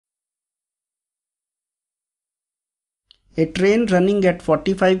A train running at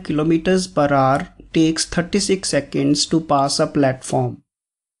 45 km per hour takes 36 seconds to pass a platform.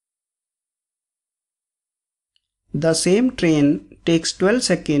 The same train takes 12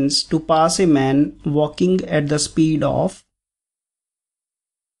 seconds to pass a man walking at the speed of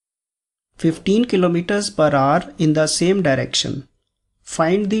 15 km per hour in the same direction.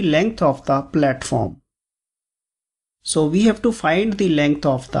 Find the length of the platform. So we have to find the length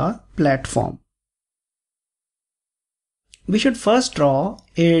of the platform. We should first draw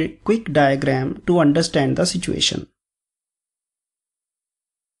a quick diagram to understand the situation.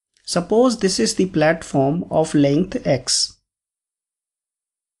 Suppose this is the platform of length x.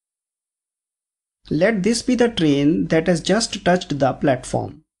 Let this be the train that has just touched the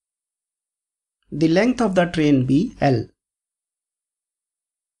platform. The length of the train be L.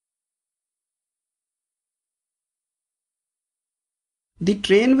 The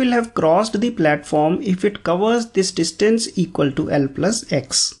train will have crossed the platform if it covers this distance equal to L plus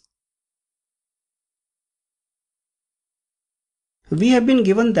x. We have been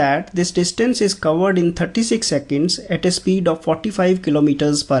given that this distance is covered in 36 seconds at a speed of 45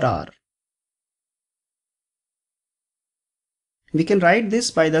 km per hour. We can write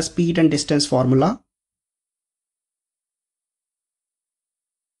this by the speed and distance formula.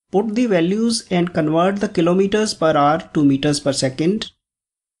 Put the values and convert the kilometers per hour to meters per second.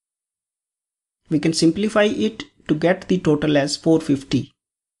 We can simplify it to get the total as 450.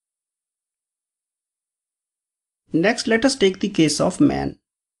 Next, let us take the case of man.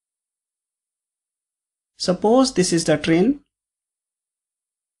 Suppose this is the train.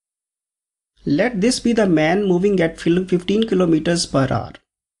 Let this be the man moving at 15 km per hour.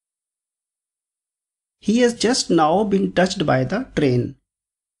 He has just now been touched by the train.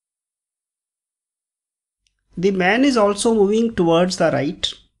 The man is also moving towards the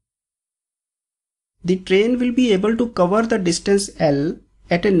right. The train will be able to cover the distance L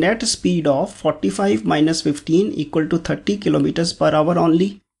at a net speed of 45 minus 15 equal to 30 km per hour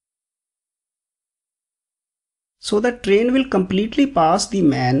only. So the train will completely pass the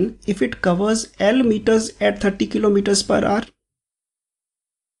man if it covers L meters at 30 km per hour.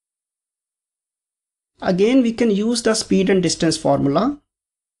 Again, we can use the speed and distance formula.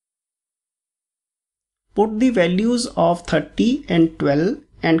 Put the values of 30 and 12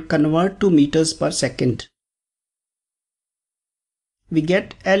 and convert to meters per second. We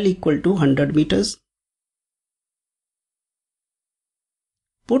get L equal to 100 meters.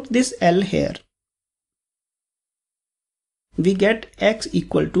 Put this L here. We get x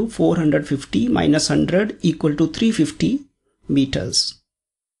equal to 450 minus 100 equal to 350 meters.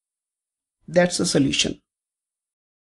 That's the solution.